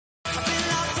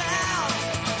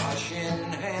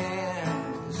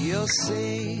feel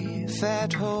safe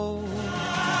at home.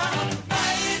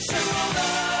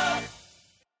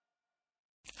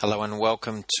 Hello and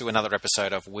welcome to another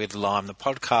episode of With Lime, the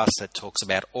podcast that talks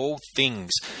about all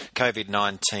things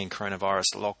COVID-19,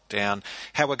 coronavirus lockdown,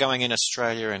 how we're going in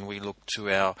Australia, and we look to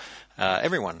our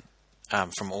everyone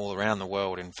from all around the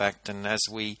world, in fact. And as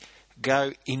we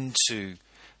go into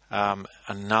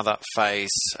another phase,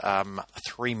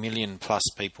 3 million plus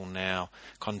people now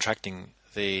contracting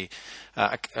the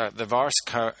virus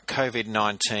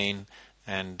COVID-19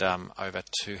 and over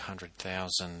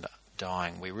 200,000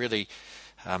 dying. We really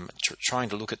trying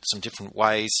to look at some different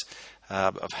ways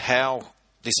of how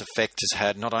this effect has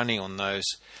had not only on those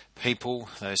people,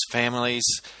 those families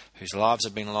whose lives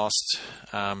have been lost,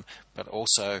 but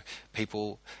also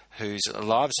people whose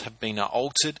lives have been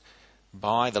altered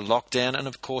by the lockdown and,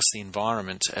 of course, the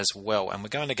environment as well. And we're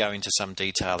going to go into some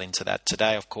detail into that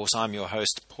today. Of course, I'm your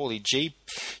host, Paulie G.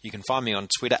 You can find me on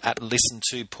Twitter at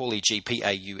listen2, Paulie G,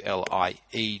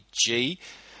 Paulieg.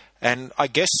 And I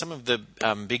guess some of the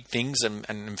big things and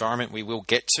environment we will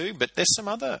get to, but there's some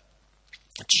other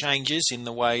changes in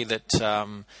the way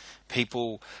that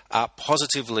people are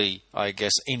positively, I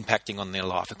guess, impacting on their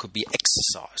life. It could be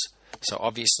exercise. So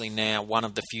obviously now one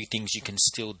of the few things you can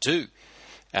still do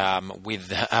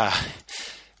with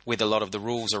a lot of the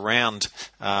rules around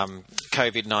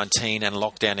COVID-19 and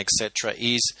lockdown, etc.,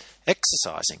 is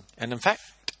exercising. And in fact,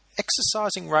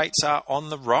 exercising rates are on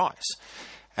the rise.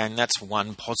 And that's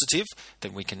one positive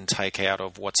that we can take out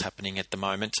of what's happening at the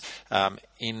moment,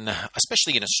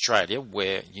 especially in Australia,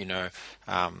 where,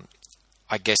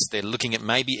 I guess they're looking at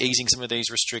maybe easing some of these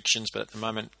restrictions, but at the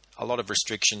moment, a lot of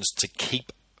restrictions to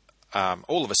keep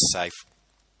all of us safe.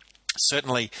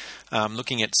 Certainly,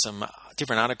 looking at some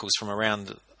different articles from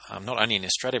around, not only in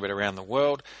Australia, but around the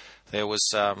world, there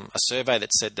was a survey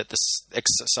that said that the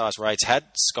exercise rates had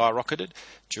skyrocketed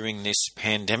during this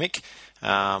pandemic.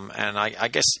 And I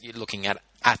guess you're looking at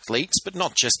athletes, but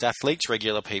not just athletes,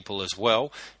 regular people as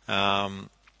well. And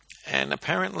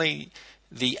apparently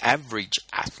the average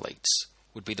athletes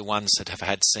would be the ones that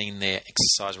have seen their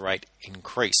exercise rate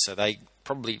increase. So they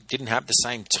probably didn't have the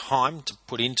same time to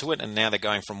put into it, and now they're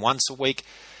going from once a week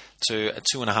to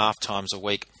 2.5 times a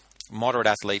week. Moderate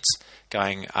athletes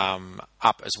going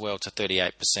up as well to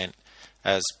 38%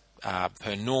 as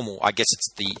per normal. I guess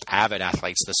it's the avid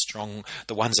athletes, the strong,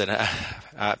 the ones that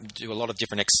do a lot of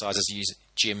different exercises, use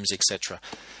gyms, etc.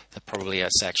 They're probably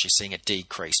actually seeing a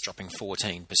decrease, dropping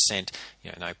 14%.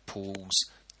 Pools,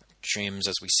 gyms,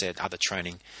 as we said, other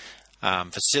training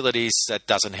facilities, that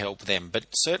doesn't help them. But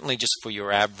certainly just for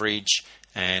your average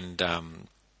and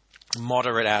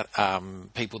moderate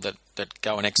people that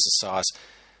go and exercise,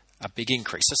 a big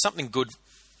increase. So something good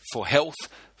for health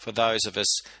for those of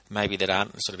us maybe that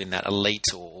aren't sort of in that elite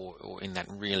or in that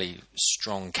really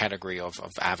strong category of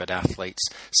avid athletes,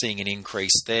 seeing an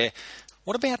increase there.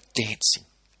 What about dancing?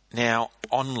 Now,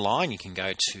 online you can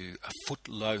go to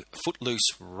Footloose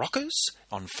Rockers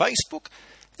on Facebook.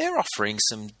 They're offering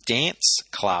some dance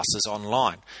classes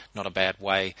online. Not a bad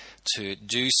way to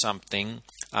do something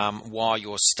while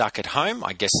you're stuck at home.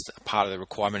 I guess part of the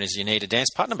requirement is you need a dance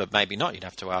partner, but maybe not. You'd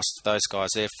have to ask those guys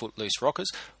there, Footloose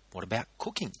Rockers. What about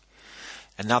cooking?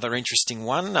 Another interesting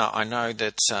one, I know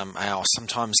that our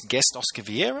sometimes guest Oscar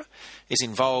Vieira is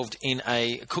involved in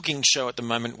a cooking show at the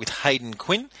moment with Hayden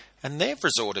Quinn, and they've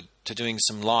resorted to doing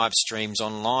some live streams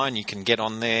online. You can get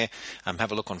on there,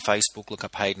 have a look on Facebook, look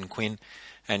up Hayden Quinn,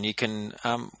 and you can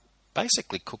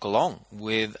basically cook along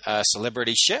with a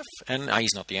celebrity chef. And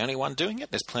he's not the only one doing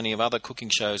it. There's plenty of other cooking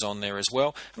shows on there as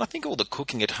well. And I think all the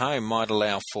cooking at home might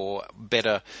allow for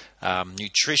better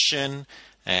nutrition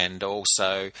and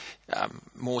also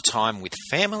more time with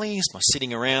families, by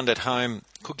sitting around at home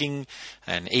cooking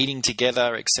and eating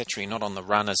together, etc. You're not on the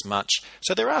run as much.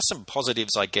 So there are some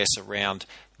positives, I guess, around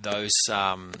those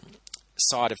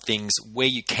side of things where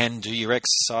you can do your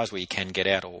exercise, where you can get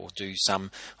out or do some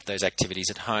of those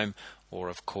activities at home, or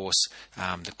of course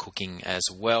the cooking as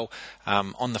well.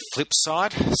 On the flip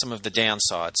side, some of the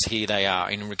downsides, here they are.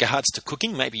 In regards to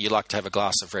cooking, maybe you like to have a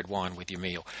glass of red wine with your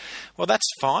meal. Well, that's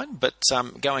fine, but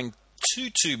going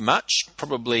too much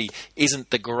probably isn't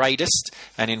the greatest.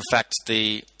 And in fact,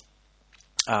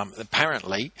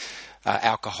 apparently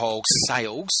alcohol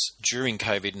sales during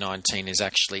COVID-19 is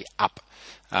actually up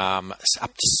to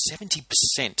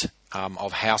 70%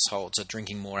 of households are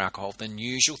drinking more alcohol than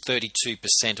usual.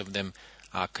 32% of them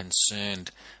are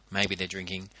concerned maybe they're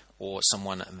drinking, or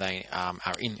someone they are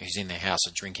in who's in their house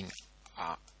are drinking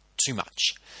too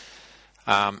much.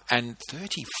 And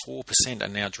 34% are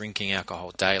now drinking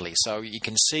alcohol daily. So you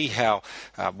can see how,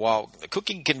 while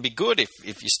cooking can be good, if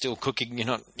you're still cooking, you're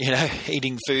not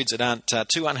eating foods that aren't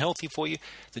too unhealthy for you,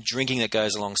 the drinking that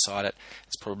goes alongside it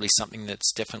is probably something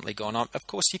that's definitely gone on. Of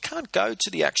course, you can't go to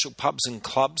the actual pubs and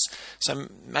clubs, so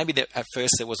maybe at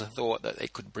first there was a thought that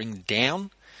it could bring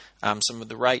down some of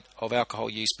the rate of alcohol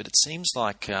use, but it seems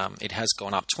like it has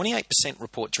gone up. 28%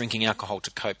 report drinking alcohol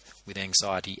to cope with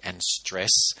anxiety and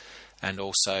stress, and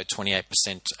also 28%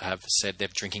 have said they're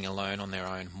drinking alone on their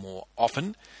own more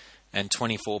often, and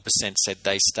 24% said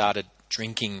they started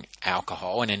drinking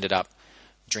alcohol and ended up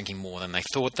drinking more than they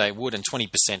thought they would, and 20%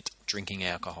 drinking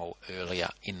alcohol earlier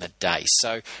in the day.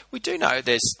 So we do know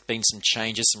there's been some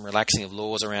changes, some relaxing of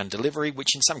laws around delivery,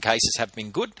 which in some cases have been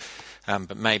good,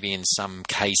 but maybe in some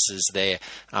cases they're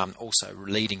also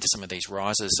leading to some of these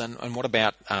rises. And what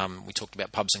about, we talked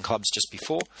about pubs and clubs just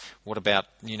before, what about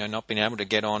not being able to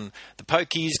get on the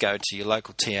pokies, go to your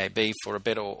local TAB for a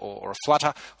bet or a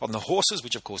flutter on the horses,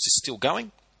 which of course is still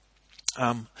going.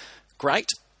 Great.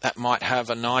 That might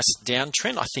have a nice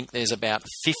downtrend. I think there's about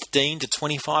 15 to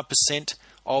 25%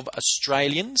 of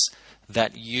Australians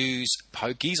that use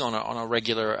pokies on a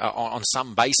regular, on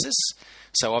some basis.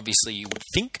 So obviously you would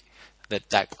think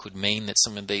that could mean that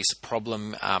some of these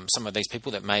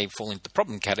people that may fall into the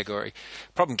problem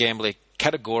gambler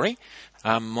category,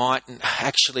 might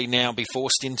actually now be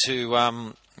forced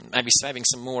into maybe saving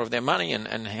some more of their money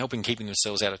and helping keeping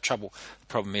themselves out of trouble. The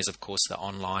problem is, of course, the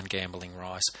online gambling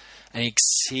rise. An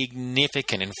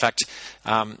significant, in fact,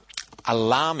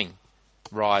 alarming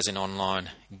rise in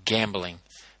online gambling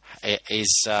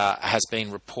has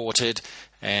been reported,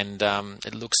 and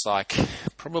it looks like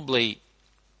probably,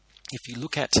 if you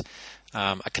look at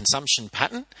a consumption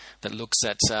pattern that looks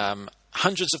at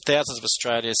hundreds of thousands of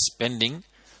Australians spending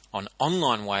on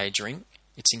online wagering,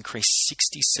 it's increased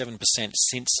 67%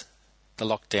 since the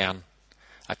lockdown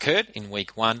occurred in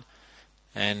week 1,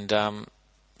 and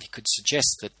you could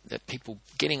suggest that people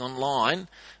getting online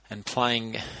and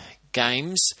playing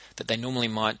games that they normally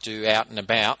might do out and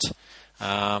about,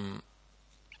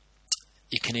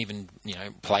 you can even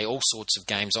play all sorts of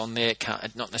games on there,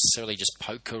 not necessarily just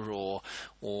poker or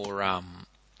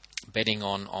betting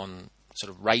on sort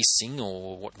of racing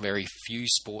or what very few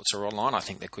sports are online. I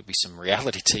think there could be some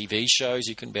reality TV shows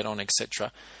you can bet on,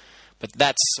 etc. But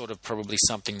that's sort of probably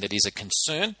something that is a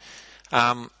concern.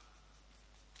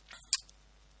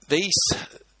 These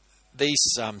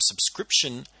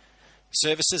subscription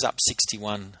services up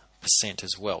 61%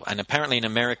 as well. And apparently in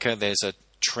America there's a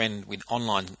trend with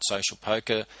online social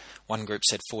poker. One group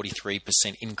said 43%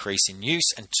 increase in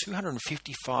use and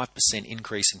 255%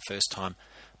 increase in first-time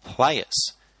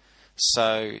players.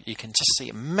 So you can just see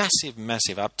a massive,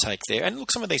 massive uptake there. And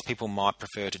look, some of these people might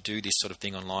prefer to do this sort of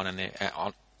thing online and they're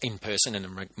in person and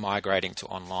are migrating to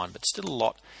online, but still a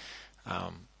lot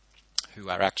who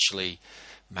are actually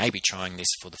maybe trying this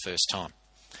for the first time.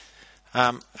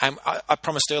 And I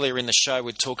promised earlier in the show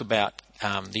we'd talk about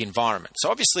the environment. So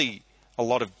obviously a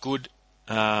lot of good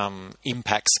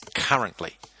impacts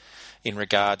currently in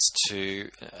regards to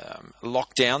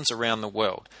lockdowns around the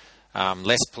world,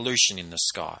 less pollution in the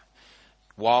sky,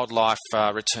 wildlife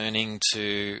returning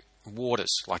to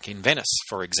waters, like in Venice,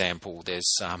 for example.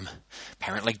 There's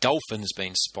apparently dolphins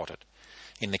being spotted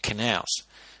in the canals.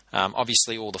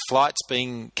 Obviously all the flights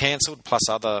being cancelled, plus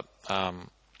other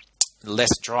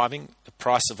less driving. The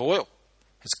price of oil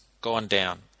has gone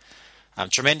down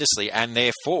tremendously, and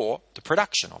therefore the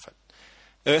production of it.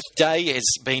 Earth Day has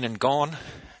been and gone,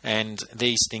 and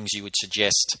these things you would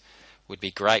suggest would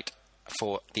be great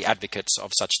for the advocates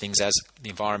of such things as the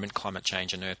environment, climate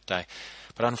change and Earth Day.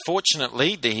 But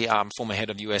unfortunately, the former head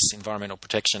of the US Environmental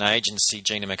Protection Agency,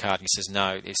 Gina McCarthy, says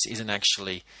no, this isn't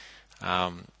actually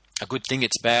a good thing,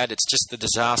 it's bad. It's just the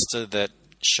disaster that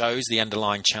shows the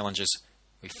underlying challenges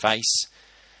we face.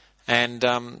 And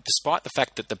despite the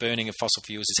fact that the burning of fossil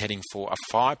fuels is heading for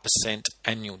a 5%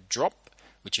 annual drop,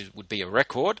 which would be a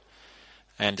record,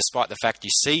 and despite the fact you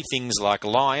see things like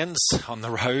lions on the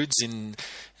roads in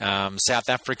South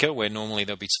Africa, where normally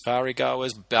there'll be safari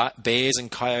goers, bears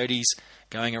and coyotes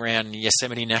going around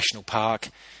Yosemite National Park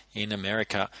in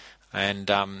America, and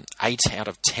 8 out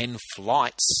of 10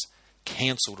 flights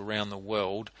cancelled around the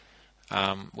world,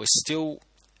 we're still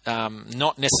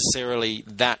not necessarily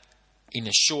that in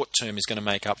the short term is going to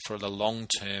make up for the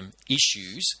long-term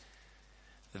issues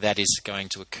that is going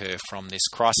to occur from this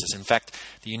crisis. In fact,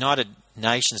 the United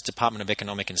Nations Department of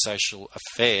Economic and Social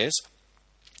Affairs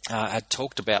had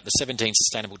talked about the 17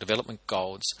 Sustainable Development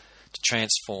Goals to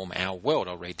transform our world.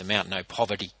 I'll read them out. No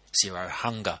poverty, zero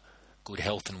hunger, good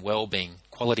health and well-being,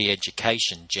 quality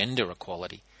education, gender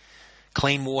equality,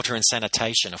 clean water and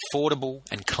sanitation, affordable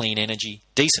and clean energy,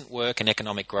 decent work and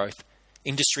economic growth,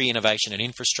 industry, innovation and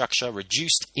infrastructure,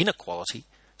 reduced inequality,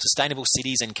 sustainable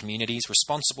cities and communities,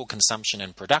 responsible consumption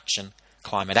and production,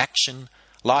 climate action,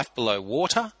 life below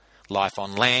water, life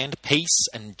on land, peace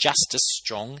and justice,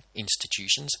 strong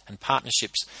institutions and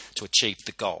partnerships to achieve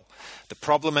the goal. The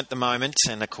problem at the moment,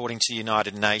 and according to the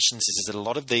United Nations, is that a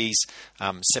lot of these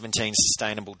 17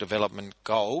 Sustainable Development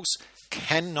Goals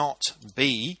cannot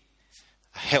be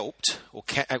helped or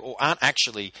aren't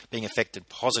actually being affected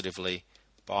positively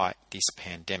by this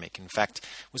pandemic. In fact,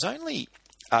 it was only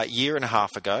a year and a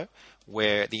half ago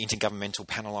where the Intergovernmental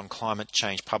Panel on Climate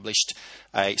Change published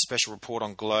a special report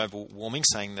on global warming,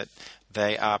 saying that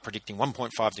they are predicting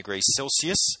 1.5 degrees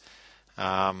Celsius,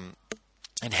 and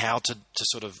how to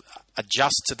sort of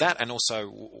adjust to that, and also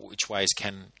which ways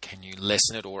can you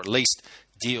lessen it, or at least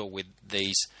deal with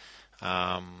these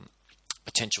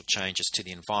potential changes to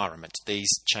the environment. This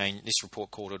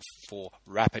report called for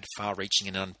rapid, far-reaching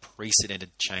and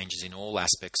unprecedented changes in all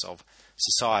aspects of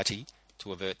society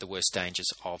to avert the worst dangers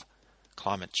of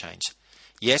climate change.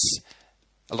 Yes,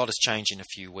 a lot has changed in a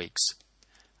few weeks.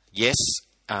 Yes,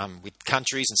 with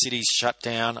countries and cities shut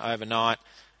down overnight,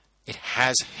 it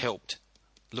has helped.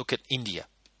 Look at India.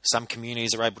 Some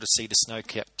communities are able to see the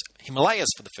snow-capped Himalayas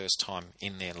for the first time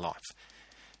in their life.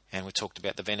 And we talked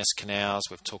about the Venice canals.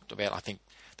 We've talked about, I think,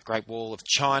 the Great Wall of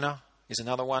China is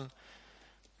another one.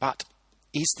 But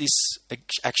is this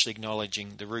actually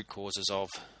acknowledging the root causes of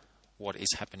what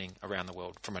is happening around the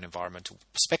world from an environmental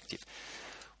perspective?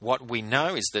 What we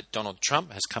know is that Donald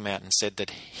Trump has come out and said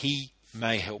that he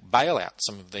may help bail out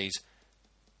some of these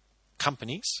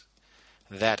companies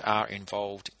that are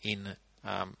involved in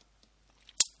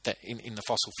the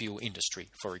fossil fuel industry.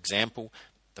 For example,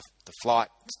 the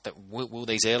flights that will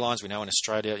these airlines, we know in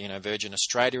Australia, Virgin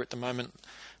Australia at the moment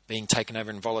being taken over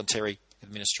in voluntary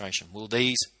administration. Will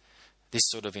this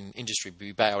sort of industry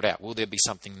be bailed out? Will there be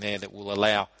something there that will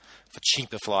allow for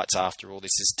cheaper flights after all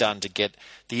this is done to get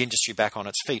the industry back on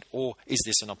its feet? Or is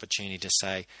this an opportunity to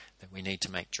say that we need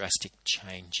to make drastic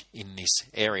change in this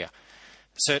area?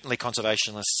 Certainly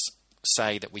conservationists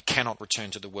say that we cannot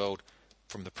return to the world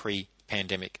from the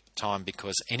pre-pandemic time,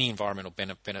 because any environmental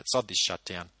benefits of this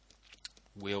shutdown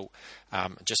will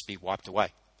just be wiped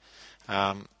away.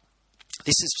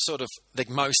 This is sort of the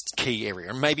most key area,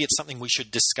 and maybe it's something we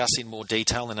should discuss in more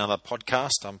detail in another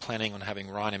podcast. I'm planning on having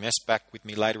Ryan MS back with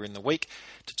me later in the week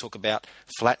to talk about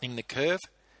flattening the curve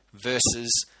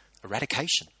versus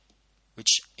eradication,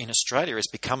 which in Australia has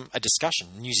become a discussion.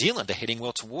 New Zealand are heading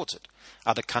well towards it.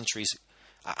 Other countries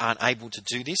aren't able to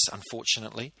do this,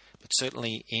 unfortunately, but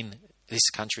certainly in this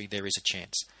country there is a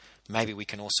chance. Maybe we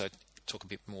can also talk a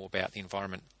bit more about the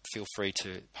environment. Feel free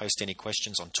to post any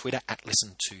questions on Twitter at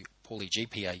listen to Paulie G,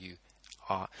 PAULIEG,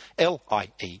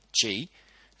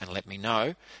 and let me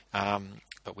know.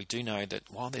 But we do know that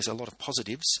while there's a lot of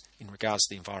positives in regards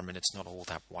to the environment, it's not all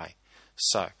that way.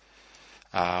 So,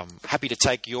 happy to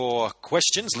take your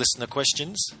questions, listener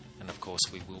questions, and of course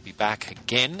we will be back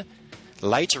again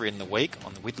later in the week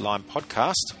on the With Lime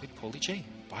podcast with Paulie G.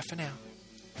 Bye for now.